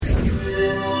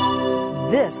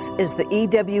This is the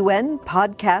EWN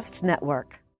Podcast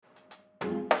Network.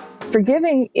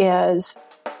 Forgiving is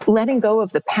letting go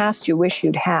of the past you wish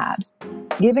you'd had,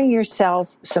 giving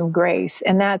yourself some grace,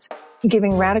 and that's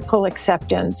giving radical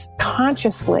acceptance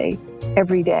consciously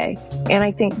every day. And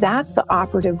I think that's the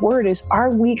operative word is, are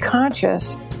we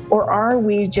conscious or are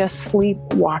we just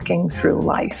sleepwalking through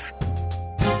life?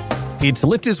 It's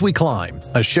Lift as We Climb,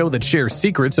 a show that shares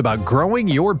secrets about growing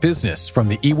your business from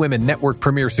the eWomen Network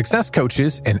Premier Success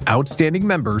Coaches and outstanding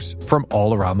members from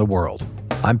all around the world.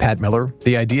 I'm Pat Miller,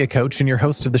 the Idea Coach and your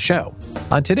host of the show.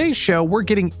 On today's show, we're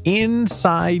getting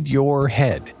inside your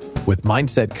head with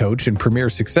Mindset Coach and Premier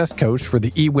Success Coach for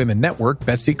the eWomen Network,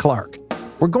 Betsy Clark.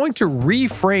 We're going to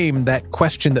reframe that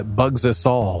question that bugs us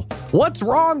all. What's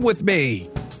wrong with me?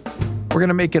 We're going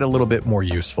to make it a little bit more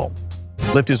useful.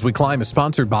 Lift as We Climb is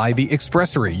sponsored by The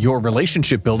Expressory, your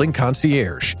relationship building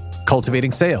concierge,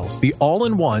 Cultivating Sales, the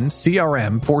all-in-one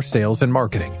CRM for sales and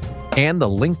marketing, and the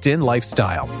LinkedIn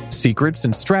Lifestyle, secrets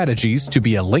and strategies to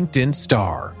be a LinkedIn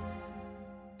star.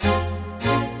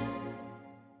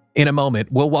 In a moment,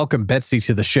 we'll welcome Betsy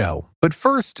to the show. But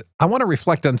first, I want to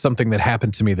reflect on something that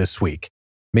happened to me this week.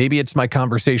 Maybe it's my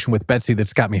conversation with Betsy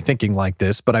that's got me thinking like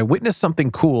this, but I witnessed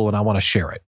something cool and I want to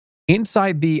share it.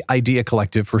 Inside the Idea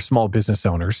Collective for Small Business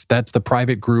Owners, that's the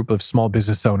private group of small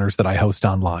business owners that I host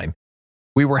online,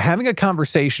 we were having a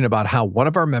conversation about how one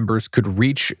of our members could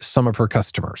reach some of her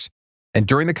customers. And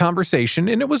during the conversation,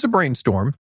 and it was a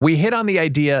brainstorm, we hit on the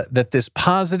idea that this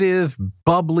positive,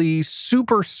 bubbly,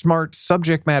 super smart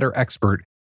subject matter expert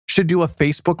should do a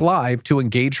Facebook Live to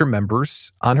engage her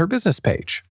members on her business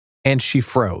page. And she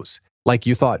froze. Like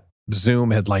you thought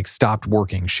Zoom had stopped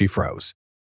working, she froze.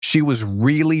 She was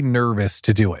really nervous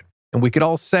to do it. And we could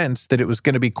all sense that it was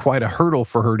going to be quite a hurdle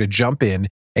for her to jump in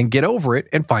and get over it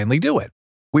and finally do it.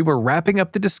 We were wrapping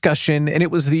up the discussion and it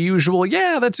was the usual,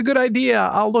 yeah, that's a good idea,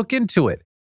 I'll look into it,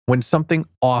 when something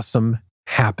awesome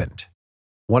happened.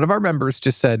 One of our members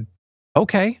just said,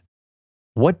 okay,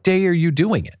 what day are you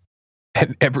doing it?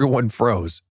 And everyone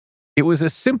froze. It was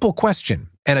a simple question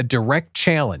and a direct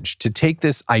challenge to take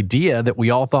this idea that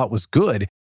we all thought was good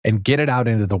and get it out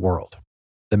into the world.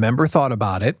 The member thought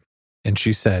about it and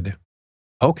she said,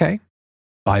 okay,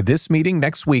 by this meeting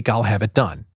next week, I'll have it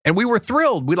done. And we were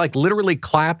thrilled. We literally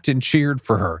clapped and cheered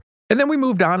for her. And then we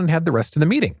moved on and had the rest of the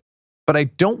meeting. But I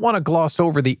don't want to gloss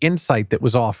over the insight that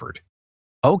was offered.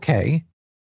 Okay,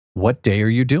 what day are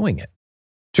you doing it?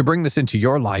 To bring this into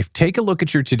your life, take a look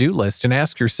at your to-do list and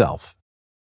ask yourself,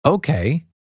 okay,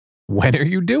 when are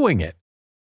you doing it?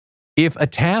 If a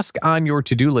task on your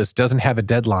to-do list doesn't have a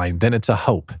deadline, then it's a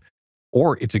hope.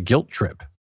 Or it's a guilt trip,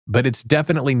 but it's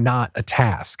definitely not a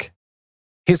task.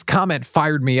 His comment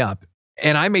fired me up,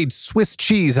 and I made Swiss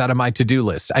cheese out of my to-do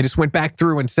list. I just went back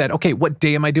through and said, okay, what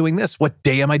day am I doing this? What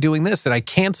day am I doing this? And I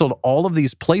canceled all of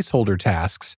these placeholder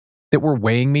tasks that were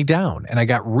weighing me down, and I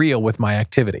got real with my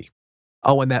activity.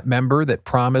 Oh, and that member that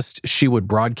promised she would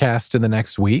broadcast in the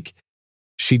next week,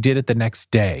 she did it the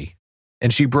next day,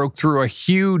 and she broke through a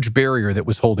huge barrier that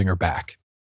was holding her back.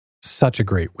 Such a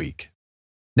great week.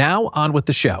 Now, on with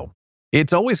the show.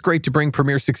 It's always great to bring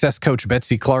Premier Success Coach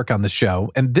Betsy Clark on the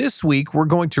show, and this week we're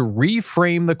going to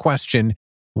reframe the question,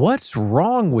 what's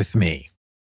wrong with me?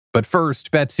 But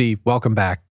first, Betsy, welcome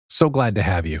back. So glad to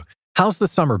have you. How's the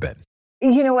summer been?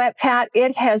 You know what, Pat?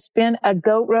 It has been a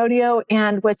goat rodeo,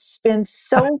 and what's been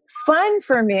so fun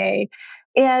for me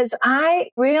is I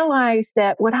realized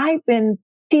that what I've been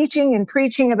teaching and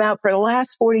preaching about for the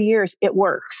last 40 years, it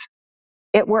works.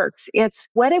 It works. It's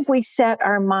what have we set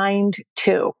our mind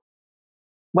to?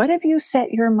 What have you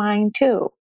set your mind to?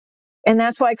 And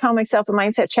that's why I call myself a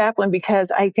mindset chaplain, because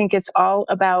I think it's all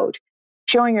about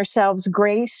showing ourselves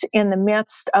grace in the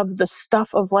midst of the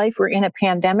stuff of life. We're in a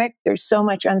pandemic. There's so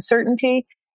much uncertainty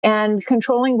and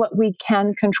controlling what we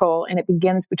can control. And it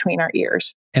begins between our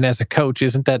ears. And as a coach,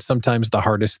 isn't that sometimes the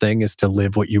hardest thing is to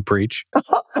live what you preach?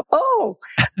 Oh.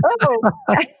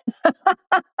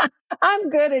 I'm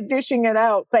good at dishing it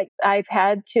out, but I've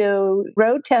had to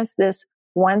road test this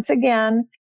once again,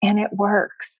 and it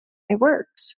works. It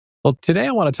works. Well, today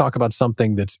I want to talk about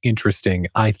something that's interesting,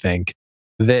 I think,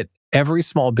 that every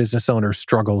small business owner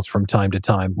struggles from time to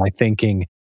time by thinking,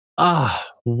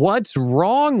 what's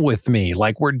wrong with me?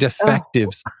 Like we're defective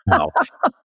somehow.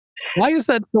 Why is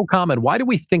that so common? Why do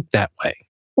we think that way?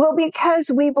 Well,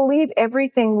 because we believe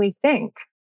everything we think.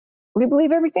 We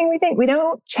believe everything we think. We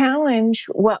don't challenge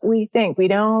what we think. We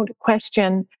don't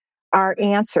question our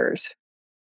answers.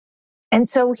 And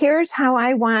so here's how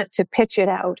I want to pitch it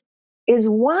out is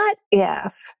what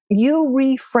if you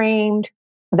reframed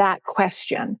that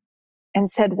question and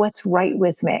said, what's right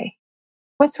with me?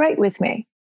 What's right with me?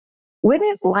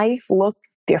 wouldn't life look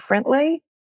differently?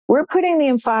 We're putting the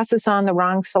emphasis on the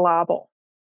wrong syllable.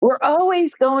 We're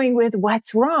always going with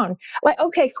what's wrong. Like,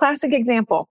 okay, classic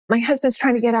example. My husband's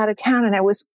trying to get out of town and I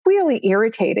was really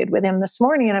irritated with him this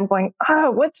morning and I'm going,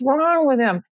 oh, what's wrong with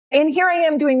him? And here I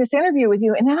am doing this interview with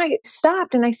you. And then I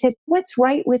stopped and I said, what's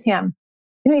right with him?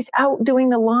 He's out doing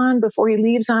the lawn before he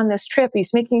leaves on this trip.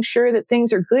 He's making sure that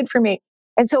things are good for me.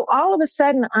 And so all of a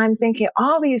sudden I'm thinking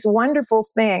all these wonderful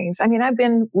things. I mean, I've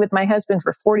been with my husband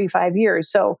for 45 years.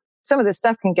 So some of this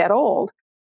stuff can get old.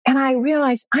 And I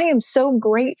realized I am so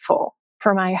grateful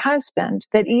for my husband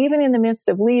that even in the midst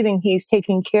of leaving, he's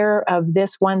taking care of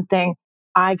this one thing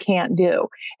I can't do.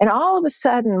 And all of a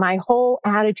sudden, my whole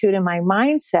attitude and my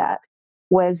mindset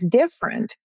was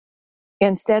different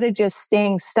instead of just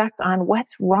staying stuck on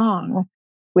what's wrong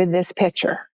with this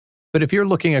picture. But if you're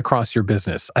looking across your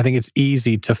business, I think it's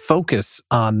easy to focus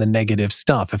on the negative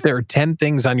stuff. If there are 10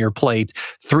 things on your plate,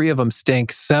 3 of them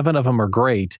stink, 7 of them are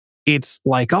great. It's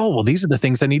like, oh, well, these are the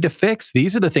things I need to fix.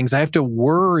 These are the things I have to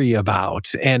worry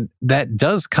about. And that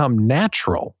does come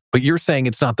natural, but you're saying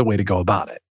it's not the way to go about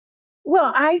it.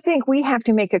 Well, I think we have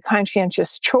to make a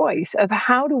conscientious choice of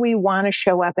how do we want to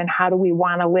show up and how do we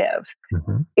want to live.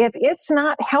 Mm-hmm. If it's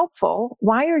not helpful,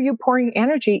 why are you pouring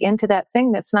energy into that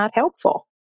thing that's not helpful?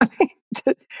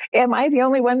 Am I the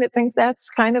only one that thinks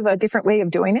that's kind of a different way of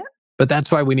doing it? But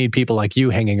that's why we need people like you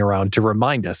hanging around to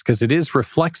remind us, because it is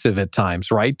reflexive at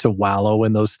times, right? To wallow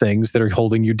in those things that are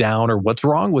holding you down or what's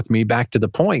wrong with me, back to the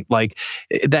point. Like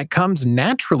that comes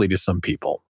naturally to some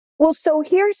people. Well, so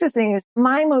here's the thing is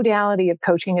my modality of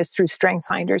coaching is through Strength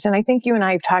Finders. And I think you and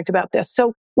I have talked about this.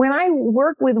 So when I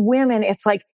work with women, it's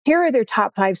like, here are their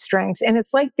top 5 strengths. And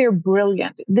it's like they're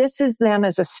brilliant. This is them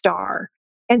as a star.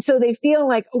 And so they feel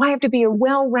like, oh, I have to be a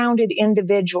well-rounded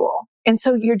individual. And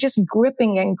so you're just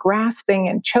gripping and grasping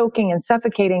and choking and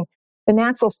suffocating the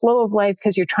natural flow of life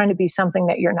because you're trying to be something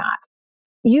that you're not.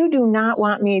 You do not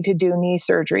want me to do knee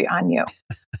surgery on you.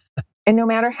 And no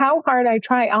matter how hard I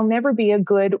try, I'll never be a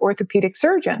good orthopedic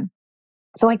surgeon.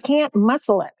 So I can't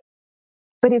muscle it.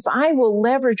 But if I will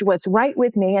leverage what's right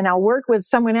with me and I'll work with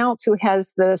someone else who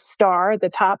has the star, the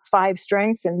top 5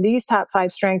 strengths and these top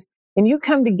 5 strengths, and you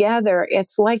come together,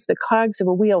 it's like the cogs of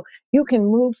a wheel. You can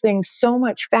move things so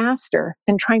much faster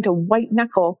than trying to white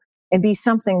knuckle and be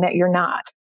something that you're not.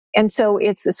 And so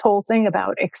it's this whole thing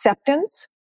about acceptance.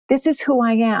 This is who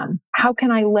I am. How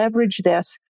can I leverage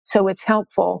this so it's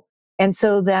helpful? And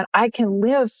so that I can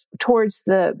live towards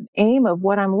the aim of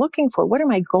what I'm looking for. What are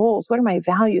my goals? What are my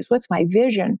values? What's my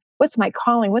vision? What's my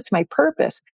calling? What's my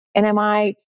purpose? And am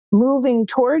I moving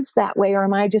towards that way? Or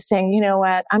am I just saying, you know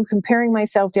what? I'm comparing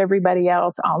myself to everybody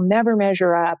else. I'll never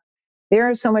measure up.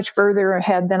 They're so much further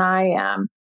ahead than I am.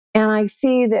 And I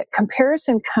see that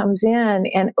comparison comes in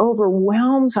and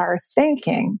overwhelms our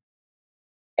thinking.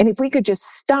 And if we could just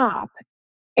stop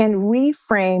and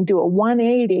reframe, do a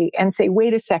 180 and say,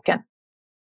 wait a second.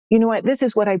 You know what? This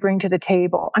is what I bring to the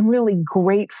table. I'm really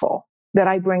grateful that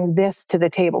I bring this to the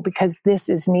table because this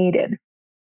is needed.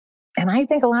 And I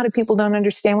think a lot of people don't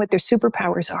understand what their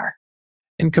superpowers are.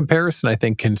 In comparison, I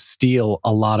think, can steal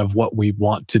a lot of what we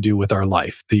want to do with our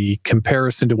life. The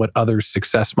comparison to what others'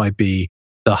 success might be,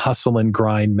 the hustle and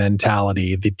grind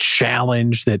mentality, the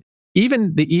challenge that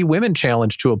even the E-Women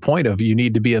challenge to a point of you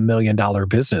need to be $1 million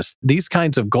business. These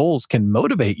kinds of goals can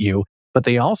motivate you, but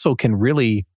they also can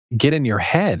really get in your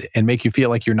head and make you feel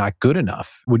like you're not good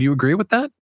enough. Would you agree with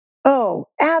that? Oh,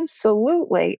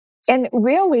 absolutely. And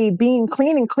really being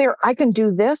clean and clear, I can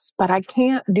do this, but I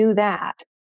can't do that.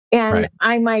 And Right.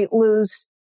 I might lose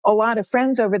a lot of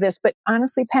friends over this, but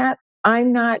honestly, Pat,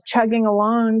 I'm not chugging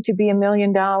along to be $1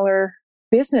 million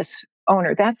business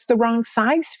owner. That's the wrong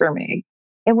size for me.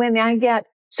 And when I get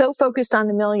so focused on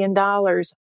the $1 million,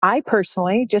 I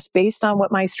personally, just based on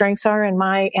what my strengths are and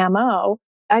my MO,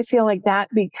 I feel like that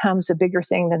becomes a bigger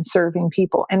thing than serving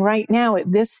people. And right now,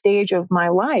 at this stage of my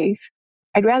life,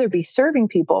 I'd rather be serving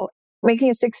people.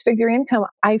 Making a 6-figure income,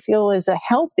 I feel is a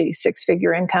healthy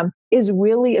 6-figure income, is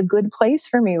really a good place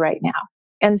for me right now.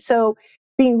 And so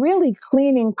being really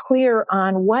clean and clear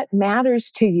on what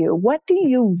matters to you, what do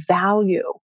you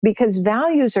value? Because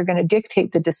values are going to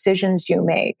dictate the decisions you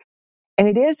make. And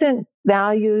it isn't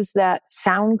values that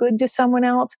sound good to someone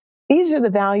else. These are the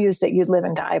values that you'd live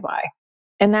and die by.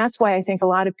 And that's why I think a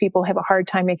lot of people have a hard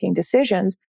time making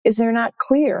decisions is they're not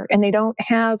clear and they don't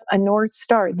have a North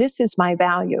Star. This is my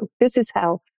value. This is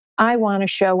how I want to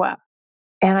show up.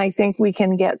 And I think we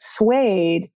can get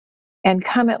swayed and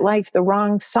come at life the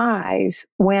wrong size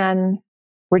when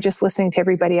we're just listening to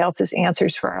everybody else's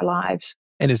answers for our lives.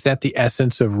 And is that the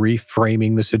essence of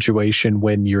reframing the situation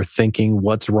when you're thinking,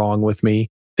 what's wrong with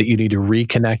me? that you need to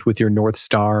reconnect with your North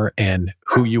Star and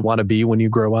who you want to be when you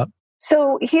grow up?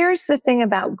 So here's the thing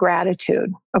about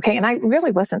gratitude. Okay. And I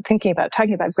really wasn't thinking about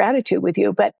talking about gratitude with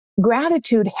you, but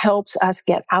gratitude helps us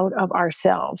get out of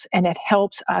ourselves and it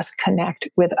helps us connect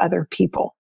with other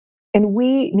people. And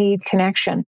we need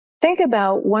connection. Think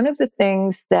about one of the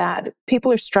things that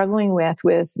people are struggling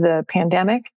with the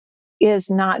pandemic is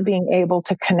not being able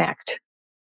to connect.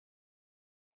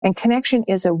 And connection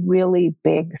is a really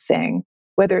big thing,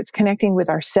 whether it's connecting with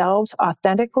ourselves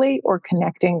authentically or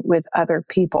connecting with other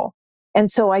people. And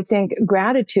so I think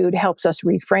gratitude helps us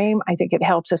reframe. I think it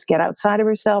helps us get outside of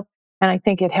ourselves. And I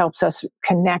think it helps us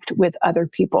connect with other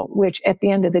people, which at the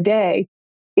end of the day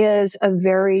is a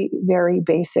very, very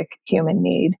basic human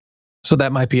need. So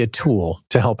that might be a tool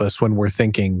to help us when we're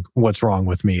thinking, what's wrong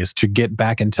with me, is to get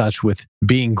back in touch with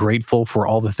being grateful for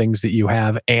all the things that you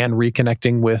have and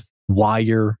reconnecting with why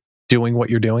you're doing what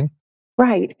you're doing.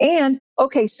 Right. And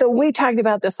okay, so we talked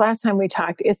about this last time we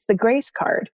talked. It's the grace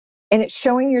card. And it's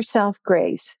showing yourself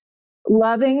grace,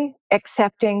 loving,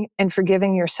 accepting, and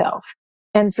forgiving yourself.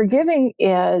 And forgiving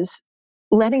is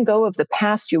letting go of the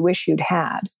past you wish you'd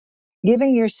had,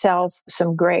 giving yourself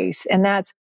some grace. And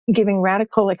that's giving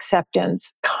radical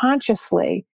acceptance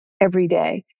consciously every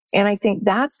day. And I think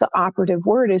that's the operative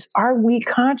word is, are we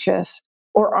conscious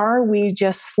or are we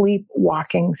just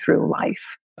sleepwalking through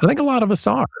life? I think a lot of us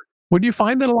are. Would you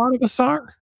find that a lot of us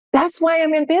are? That's why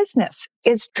I'm in business,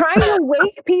 is trying to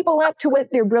wake people up to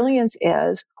what their brilliance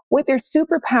is, what their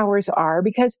superpowers are,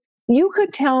 because you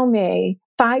could tell me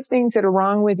 5 things that are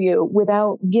wrong with you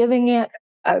without giving it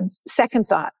a second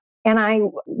thought. And I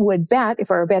would bet, if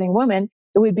I were a betting woman,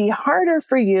 it would be harder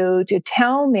for you to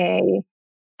tell me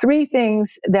 3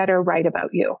 things that are right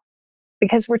about you,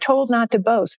 because we're told not to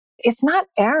boast. It's not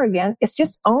arrogant. It's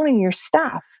just owning your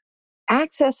stuff,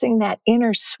 accessing that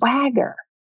inner swagger.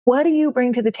 What do you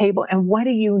bring to the table and what do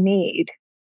you need?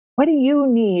 What do you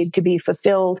need to be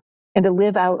fulfilled and to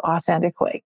live out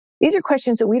authentically? These are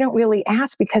questions that we don't really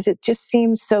ask because it just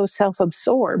seems so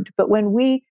self-absorbed. But when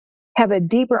we have a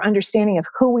deeper understanding of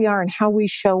who we are and how we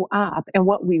show up and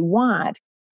what we want,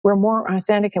 we're more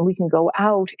authentic and we can go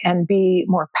out and be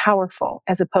more powerful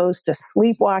as opposed to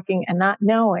sleepwalking and not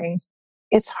knowing.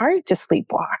 It's hard to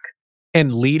sleepwalk.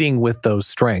 And leading with those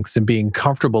strengths and being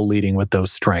comfortable leading with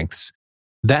those strengths.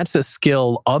 That's a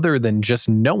skill other than just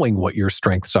knowing what your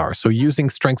strengths are. So using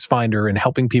StrengthsFinder and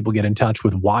helping people get in touch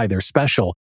with why they're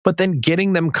special, but then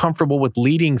getting them comfortable with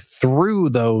leading through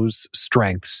those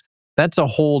strengths. That's a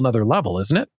whole nother level,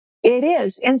 isn't it? It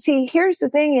is. And see, here's the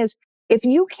thing is, if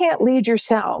you can't lead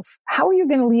yourself, how are you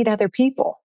going to lead other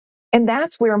people? And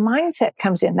that's where mindset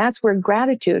comes in. That's where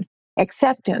gratitude,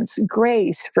 acceptance,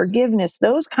 grace, forgiveness,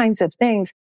 those kinds of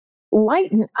things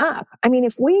lighten up. I mean,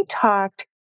 if we talked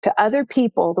to other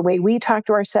people the way we talk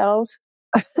to ourselves,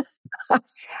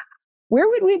 where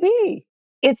would we be?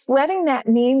 It's letting that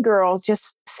mean girl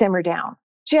just simmer down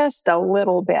just a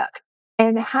little bit.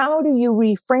 And how do you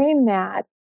reframe that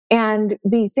and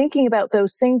be thinking about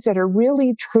those things that are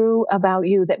really true about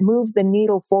you that move the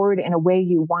needle forward in a way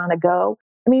you want to go?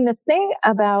 I mean, the thing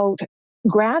about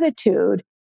gratitude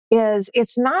is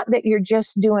it's not that you're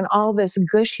just doing all this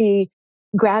gushy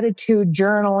gratitude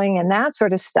journaling and that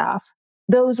sort of stuff.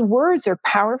 Those words are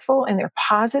powerful and they're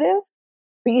positive.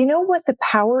 But you know what the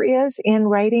power is in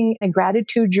writing a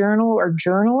gratitude journal or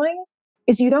journaling?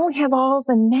 Is you don't have all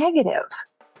the negative.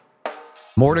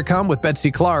 More to come with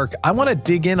Betsy Clark. I want to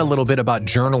dig in a little bit about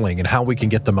journaling and how we can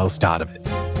get the most out of it.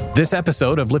 This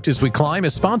episode of Lift As We Climb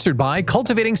is sponsored by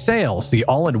Cultivating Sales, the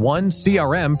all-in-one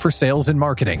CRM for sales and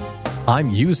marketing.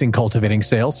 I'm using Cultivating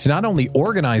Sales to not only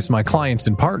organize my clients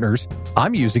and partners,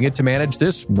 I'm using it to manage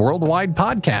this worldwide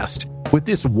podcast. With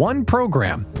this one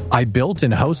program, I built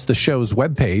and host the show's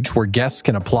webpage where guests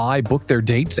can apply, book their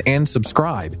dates, and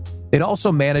subscribe. It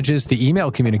also manages the email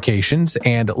communications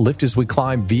and Lift As We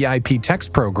Climb VIP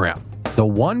text program. The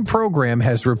one program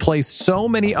has replaced so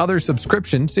many other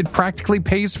subscriptions, it practically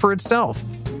pays for itself.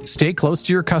 Stay close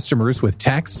to your customers with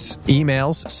texts,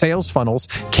 emails, sales funnels,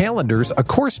 calendars, a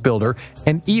course builder,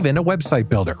 and even a website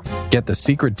builder. Get the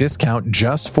secret discount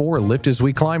just for Lift As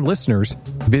We Climb listeners.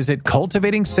 Visit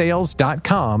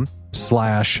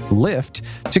cultivatingsales.com/lift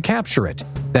to capture it.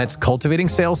 That's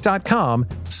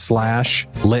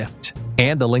cultivatingsales.com/lift.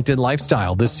 And the LinkedIn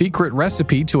Lifestyle, the secret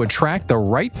recipe to attract the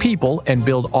right people and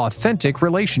build authentic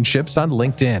relationships on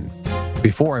LinkedIn.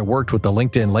 Before I worked with the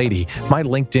LinkedIn lady, my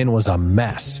LinkedIn was a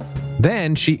mess.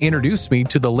 Then she introduced me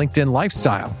to the LinkedIn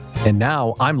Lifestyle, and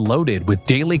now I'm loaded with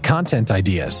daily content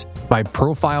ideas. My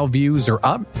profile views are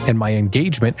up and my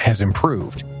engagement has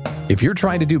improved. If you're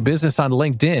trying to do business on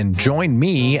LinkedIn, join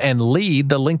me and lead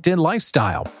the LinkedIn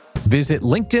lifestyle. Visit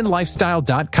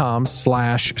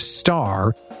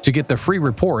linkedinlifestyle.com/star to get the free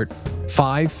report,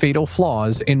 5 Fatal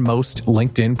Flaws in Most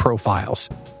LinkedIn Profiles.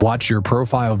 Watch your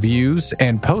profile views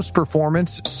and post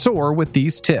performance soar with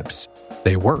these tips.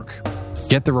 They work.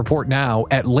 Get the report now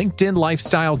at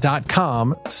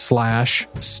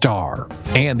linkedinlifestyle.com/star.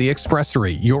 And the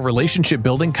Expressory, your relationship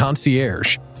building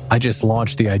concierge. I just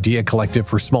launched the Idea Collective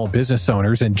for small business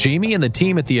owners, and Jamie and the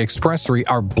team at the Expressory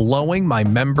are blowing my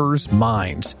members'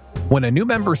 minds. When a new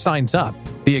member signs up,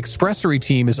 the Expressory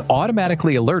team is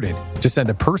automatically alerted to send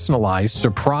a personalized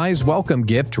surprise welcome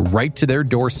gift right to their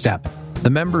doorstep. The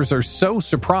members are so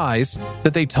surprised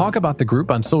that they talk about the group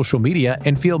on social media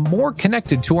and feel more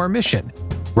connected to our mission.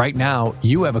 Right now,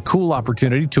 you have a cool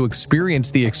opportunity to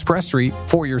experience the Expressory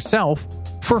for yourself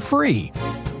for free.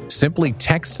 Simply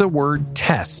text the word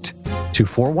TEST to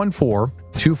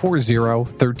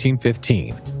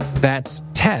 414-240-1315. That's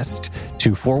TEST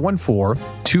to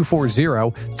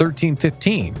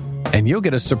 414-240-1315. And you'll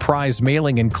get a surprise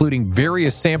mailing including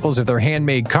various samples of their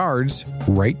handmade cards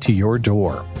right to your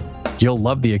door. You'll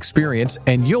love the experience,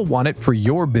 and you'll want it for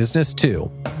your business too.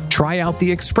 Try out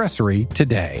the Expressory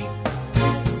today.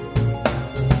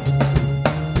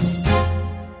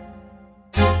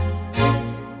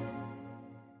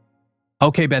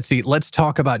 Okay, Betsy, let's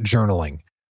talk about journaling.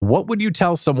 What would you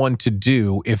tell someone to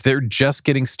do if they're just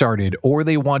getting started or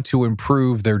they want to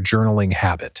improve their journaling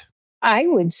habit? I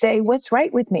would say, what's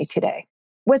right with me today?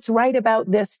 What's right about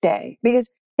this day?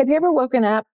 Because have you ever woken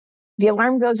up, the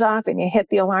alarm goes off and you hit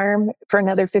the alarm for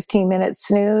another 15 minutes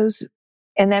snooze,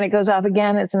 and then it goes off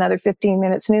again, it's another 15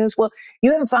 minutes snooze? Well,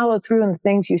 you haven't followed through on the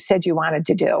things you said you wanted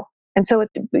to do. And so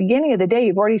at the beginning of the day,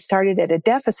 you've already started at a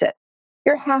deficit.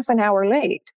 You're half an hour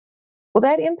late. Well,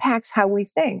 that impacts how we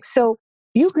think. So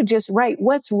you could just write,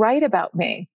 what's right about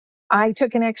me? I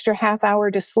took an extra half hour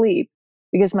to sleep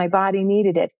because my body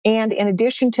needed it. And in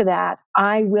addition to that,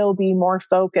 I will be more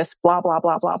focused, blah, blah,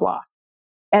 blah, blah, blah.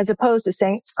 As opposed to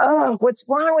saying, oh, what's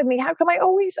wrong with me? How come I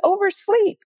always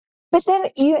oversleep? But then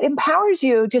it empowers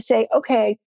you to say,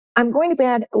 okay, I'm going to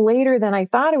bed later than I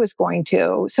thought I was going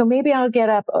to. So maybe I'll get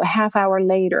up a half hour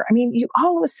later. I mean, you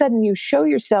all of a sudden you show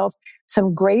yourself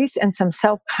some grace and some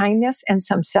self-kindness and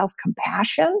some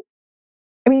self-compassion.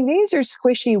 I mean, these are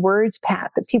squishy words,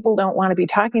 Pat, that people don't want to be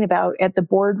talking about at the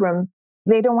boardroom.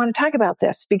 They don't want to talk about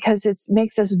this because it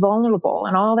makes us vulnerable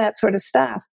and all that sort of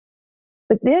stuff.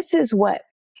 But this is what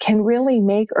can really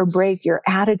make or break your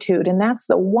attitude. And that's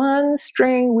the one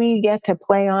string we get to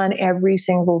play on every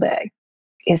single day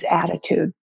is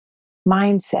attitude,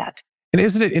 mindset. And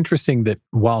isn't it interesting that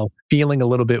while feeling a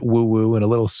little bit woo-woo and a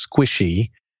little squishy,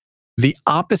 the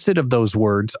opposite of those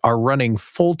words are running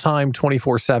full-time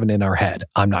 24/7 in our head.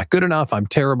 I'm not good enough. I'm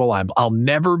terrible. I'll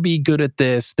never be good at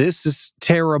this. This is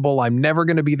terrible. I'm never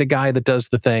going to be the guy that does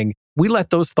the thing. We let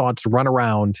those thoughts run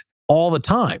around all the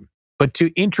time. But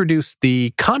to introduce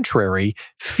the contrary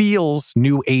feels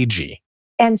new agey.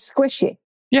 And squishy.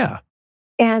 Yeah.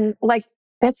 And like,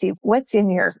 Betsy, what's in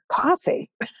your coffee?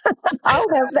 I'll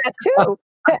have that too.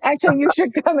 Actually, you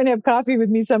should come and have coffee with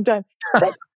me sometime.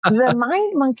 But the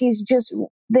mind monkeys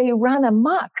they run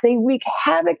amok. They wreak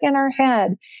havoc in our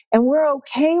head, and we're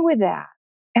okay with that.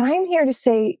 And I'm here to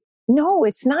say, no,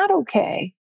 it's not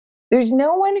okay. There's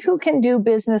no one who can do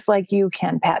business like you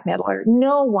can, Pat Midler.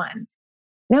 No one.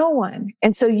 No one.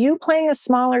 And so you playing a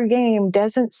smaller game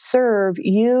doesn't serve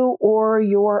you or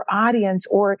your audience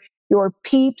or your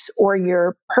peeps or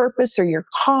your purpose or your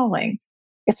calling.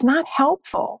 It's not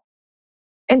helpful.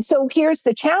 And so here's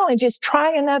the challenge is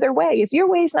try another way. If your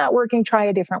way's not working, try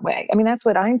a different way. I mean, that's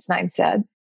what Einstein said.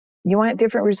 You want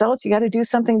different results, you got to do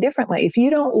something differently. If you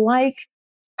don't like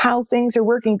how things are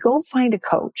working, go find a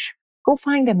coach, go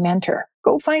find a mentor,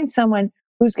 go find someone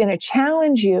who's going to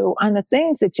challenge you on the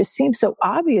things that just seem so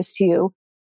obvious to you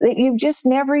that you've just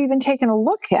never even taken a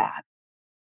look at.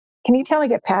 Can you tell I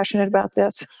get passionate about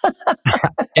this? I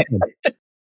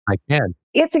can.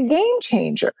 It's a game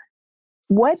changer.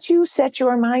 What you set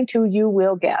your mind to, you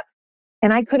will get.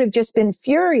 And I could have just been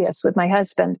furious with my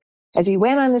husband as he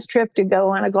went on this trip to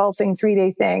go on a golfing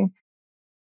 3-day thing.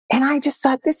 And I just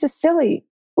thought, this is silly.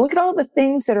 Look at all the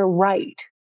things that are right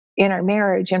in our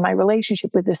marriage and my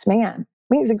relationship with this man. I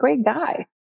mean, he's a great guy.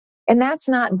 And that's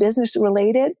not business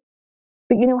related.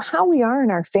 But you know, how we are in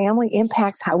our family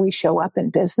impacts how we show up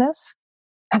in business.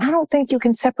 And I don't think you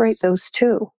can separate those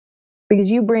two. Because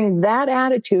you bring that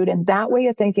attitude and that way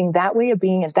of thinking, that way of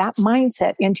being, and that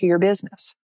mindset into your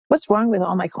business. What's wrong with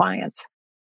all my clients?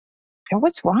 And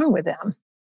what's wrong with them?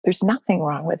 There's nothing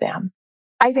wrong with them.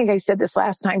 I think I said this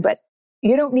last time, but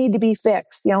you don't need to be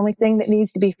fixed. The only thing that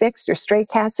needs to be fixed are stray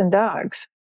cats and dogs.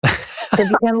 So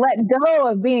if you can let go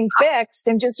of being fixed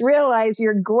and just realize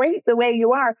you're great the way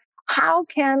you are, how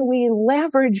can we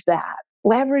leverage that?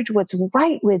 Leverage what's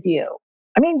right with you.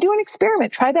 I mean, do an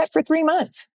experiment. Try that for 3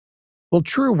 months. Well,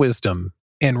 true wisdom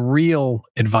and real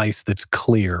advice that's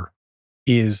clear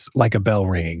is like a bell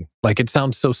ringing. Like, it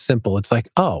sounds so simple. It's like,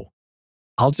 oh,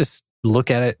 I'll just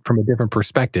look at it from a different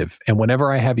perspective. And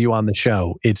whenever I have you on the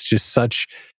show, it's just such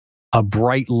a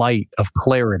bright light of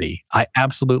clarity. I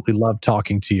absolutely love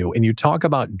talking to you. And you talk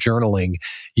about journaling.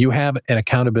 You have an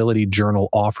accountability journal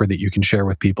offer that you can share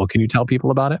with people. Can you tell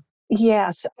people about it?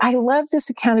 Yes, I love this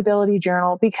accountability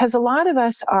journal because a lot of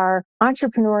us are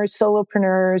entrepreneurs,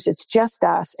 solopreneurs. It's just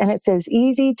us. And it's as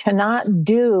easy to not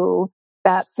do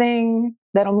that thing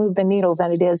that'll move the needle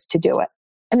than it is to do it.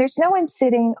 And there's no one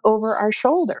sitting over our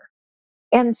shoulder.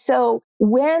 And so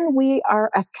when we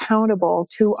are accountable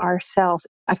to ourselves,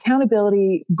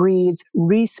 accountability breeds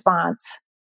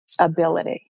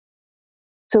responsibility.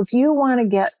 So if you want to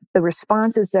get the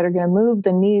responses that are going to move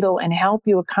the needle and help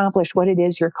you accomplish what it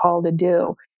is you're called to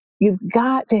do, you've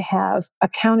got to have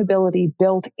accountability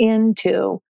built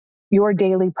into your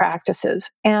daily practices.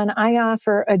 And I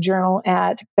offer a journal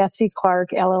at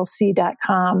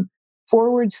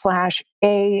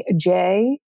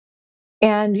betsyclarkllc.com/AJ.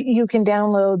 And you can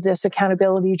download this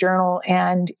accountability journal,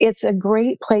 and it's a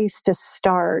great place to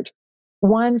start.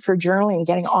 One, for journaling,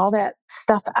 getting all that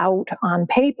stuff out on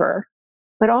paper,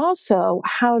 but also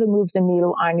how to move the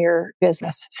needle on your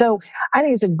business. So I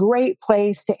think it's a great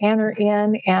place to enter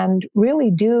in and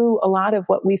really do a lot of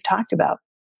what we've talked about,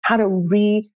 how to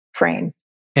reframe.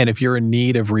 And if you're in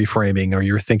need of reframing, or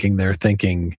you're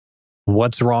thinking,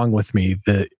 what's wrong with me?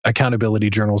 The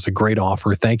accountability journal is a great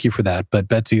offer. Thank you for that. But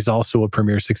Betsy's also a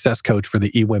premier success coach for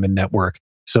the eWomen Network.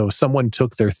 So if someone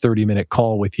took their 30-minute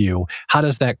call with you, how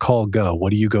does that call go? What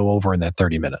do you go over in that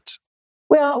 30 minutes?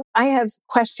 Well, I have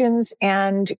questions,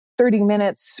 and 30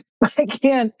 minutes, I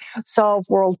can't solve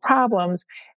world problems,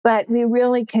 but we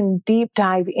really can deep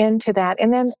dive into that.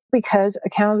 And then because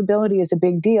accountability is a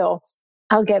big deal,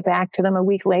 I'll get back to them a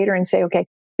week later and say, okay,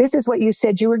 this is what you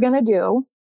said you were going to do.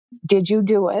 Did you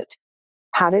do it?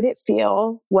 How did it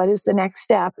feel? What is the next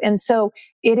step? And so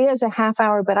it is a half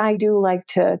hour, but I do like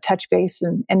to touch base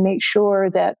and make sure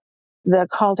that the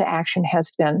call to action has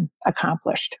been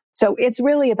accomplished. So it's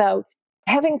really about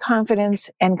having confidence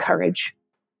and courage.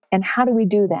 And how do we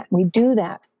do that? We do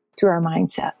that through our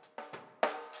mindset.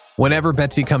 Whenever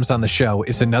Betsy comes on the show,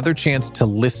 it's another chance to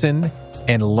listen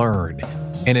and learn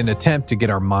in an attempt to get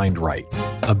our mind right.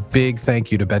 A big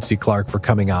thank you to Betsy Clark for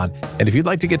coming on. And if you'd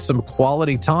like to get some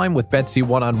quality time with Betsy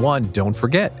one-on-one, don't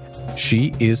forget,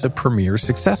 she is a premier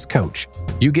success coach.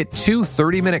 You get 2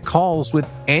 30-minute calls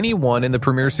with anyone in the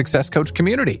Premier Success Coach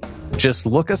community. Just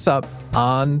look us up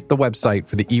on the website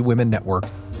for the eWomen Network,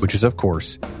 which is, of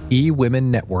course,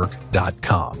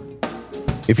 eWomenNetwork.com.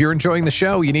 If you're enjoying the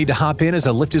show, you need to hop in as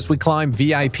a Lift As We Climb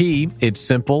VIP. It's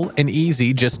simple and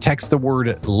easy. Just text the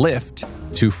word LIFT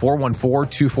to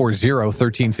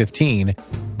 414-240-1315.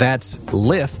 That's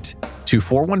LIFT to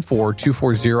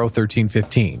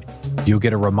 414-240-1315. You'll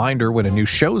get a reminder when a new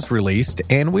show's released,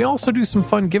 and we also do some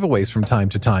fun giveaways from time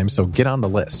to time, so get on the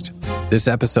list. This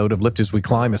episode of Lift As We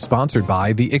Climb is sponsored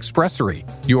by The Expressory,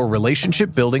 your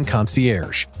relationship building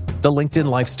concierge, The LinkedIn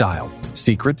Lifestyle,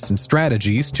 secrets and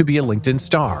strategies to be a LinkedIn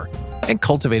star, and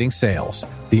Cultivating Sales,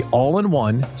 the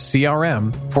all-in-one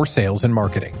CRM for sales and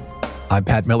marketing. I'm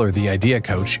Pat Miller, the Idea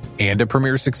Coach and a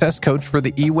Premier Success Coach for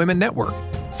the eWomen Network.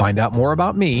 Find out more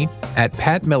about me at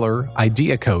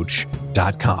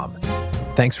patmillerideacoach.com.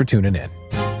 Thanks for tuning in.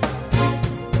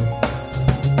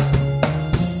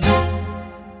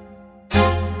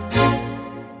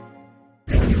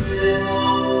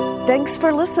 Thanks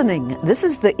for listening. This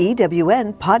is the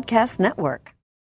EWN Podcast Network.